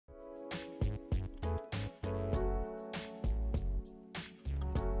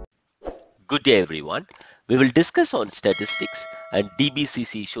Good day everyone. We will discuss on statistics and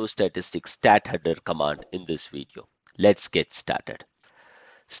DBCC show statistics stat header command in this video. Let's get started.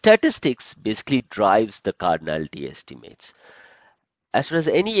 Statistics basically drives the cardinality estimates. As far as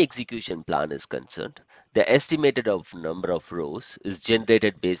any execution plan is concerned, the estimated number of rows is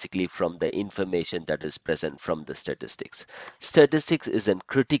generated basically from the information that is present from the statistics. Statistics is a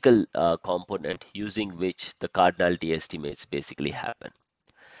critical component using which the cardinality estimates basically happen.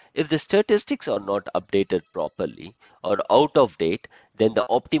 If the statistics are not updated properly or out of date, then the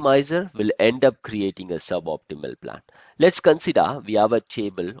optimizer will end up creating a suboptimal plan. Let's consider we have a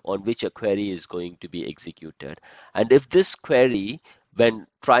table on which a query is going to be executed. And if this query, when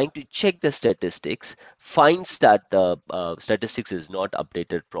trying to check the statistics, finds that the statistics is not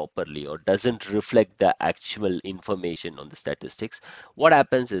updated properly or doesn't reflect the actual information on the statistics, what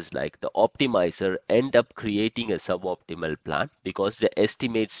happens is like the optimizer end up creating a suboptimal plan because the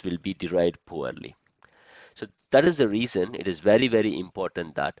estimates will be derived poorly. So that is the reason it is very, very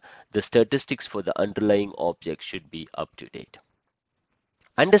important that the statistics for the underlying object should be up to date.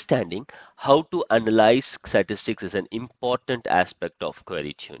 Understanding how to analyze statistics is an important aspect of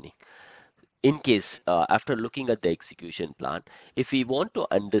query tuning. In case, after looking at the execution plan, if we want to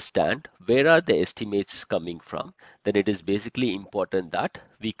understand where are the estimates coming from, then it is basically important that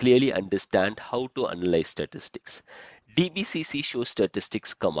we clearly understand how to analyze statistics. DBCC show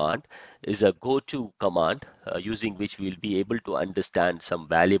statistics command is a go-to command using which we'll be able to understand some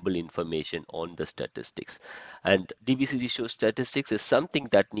valuable information on the statistics. And DBCC show statistics is something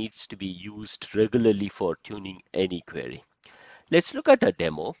that needs to be used regularly for tuning any query. Let's look at a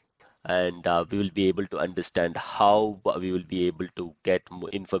demo and we will be able to understand how we will be able to get more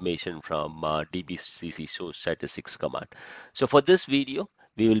information from DBCC show statistics command. So for this video,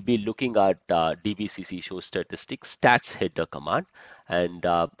 we will be looking at DBCC show statistics stats header command, and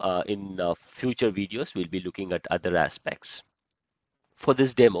in future videos, we'll be looking at other aspects. For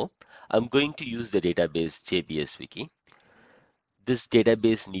this demo, I'm going to use the database JBS Wiki. This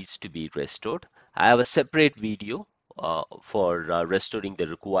database needs to be restored. I have a separate video for restoring the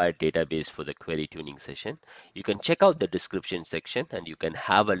required database for the query tuning session. You can check out the description section and you can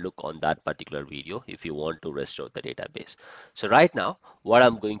have a look on that particular video if you want to restore the database. So right now, what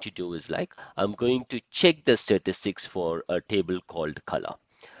I'm going to do is like, I'm going to check the statistics for a table called color.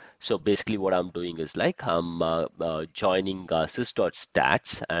 So basically what I'm doing is like I'm joining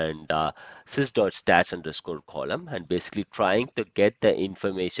sys.stats and sys.stats underscore column and basically trying to get the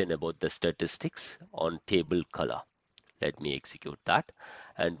information about the statistics on table color. Let me execute that.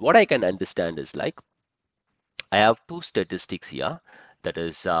 And what I can understand is like I have two statistics here. That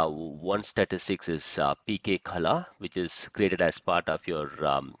is one statistics is PK color, which is created as part of your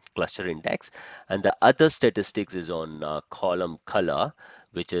cluster index. And the other statistics is on column color,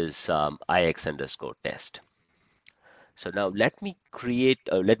 which is IX underscore test. So now let me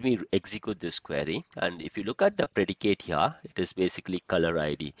execute this query. And if you look at the predicate here, it is basically color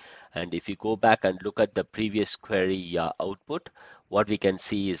ID. And if you go back and look at the previous query output, what we can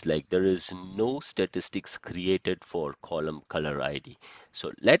see is like there is no statistics created for column color ID.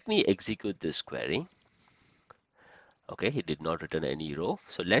 So let me execute this query. Okay, he did not return any row.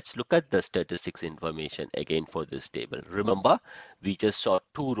 So let's look at the statistics information again for this table. Remember, we just saw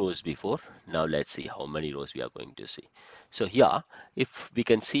 2 rows before. Now let's see how many rows we are going to see. So here, if we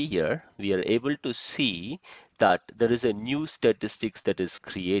can see here, we are able to see that there is a new statistics that is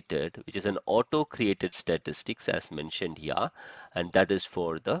created, which is an auto-created statistics as mentioned here, and that is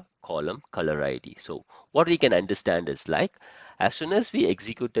for the column color ID. So what we can understand is like, as soon as we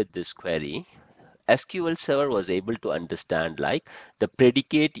executed this query, SQL Server was able to understand like the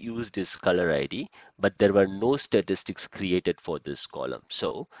predicate used is color ID, but there were no statistics created for this column.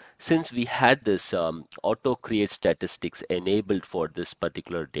 So since we had this auto create statistics enabled for this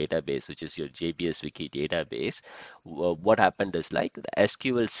particular database, which is your JBS Wiki database, what happened is like the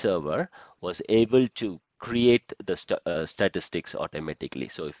SQL Server was able to create the statistics automatically.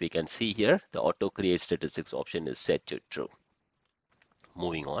 So if we can see here, the auto create statistics option is set to true.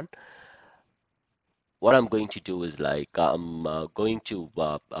 Moving on. What I'm going to do is like I'm going to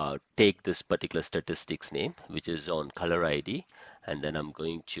take this particular statistics name, which is on color ID, and then I'm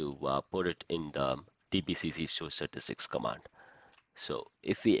going to put it in the DBCC show statistics command. So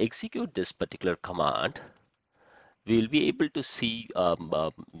if we execute this particular command, we'll be able to see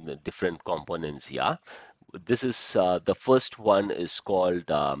different components here. This is the first one is called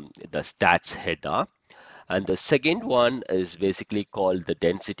the stats header. And the second one is basically called the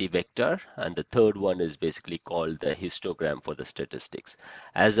density vector. And the third one is basically called the histogram for the statistics.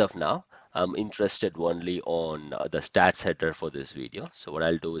 As of now, I'm interested only on the stats header for this video. So what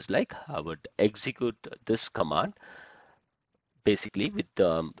I'll do is like I would execute this command basically with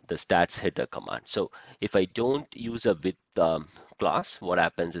the stats header command. So if I don't use a with class, what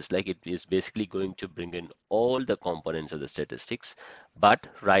happens is like it is basically going to bring in all the components of the statistics. But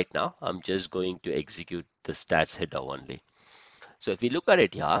right now, I'm just going to execute the stats header only. So if we look at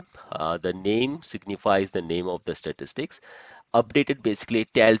it here, the name signifies the name of the statistics. Updated basically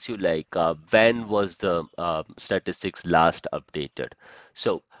tells you like when was the statistics last updated.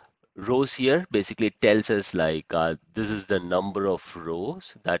 So rows here basically tells us like this is the number of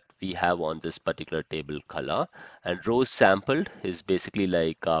rows that we have on this particular table color, and rows sampled is basically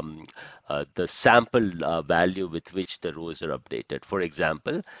like the sample value with which the rows are updated. For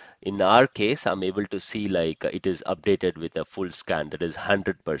example, in our case, I'm able to see like it is updated with a full scan, that is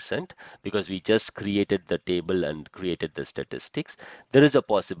 100%, because we just created the table and created the statistics. There is a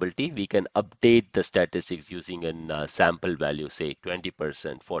possibility we can update the statistics using a sample value, say 20%,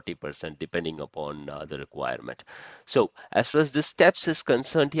 40%, depending upon the requirement. So as far as the steps is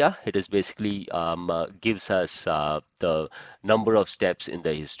concerned here, it is basically gives us the number of steps in the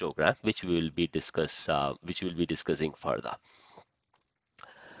histogram, which we will be discussing further.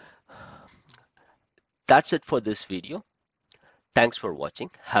 That's it for this video. Thanks for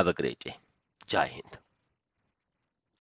watching. Have a great day. Jai Hind.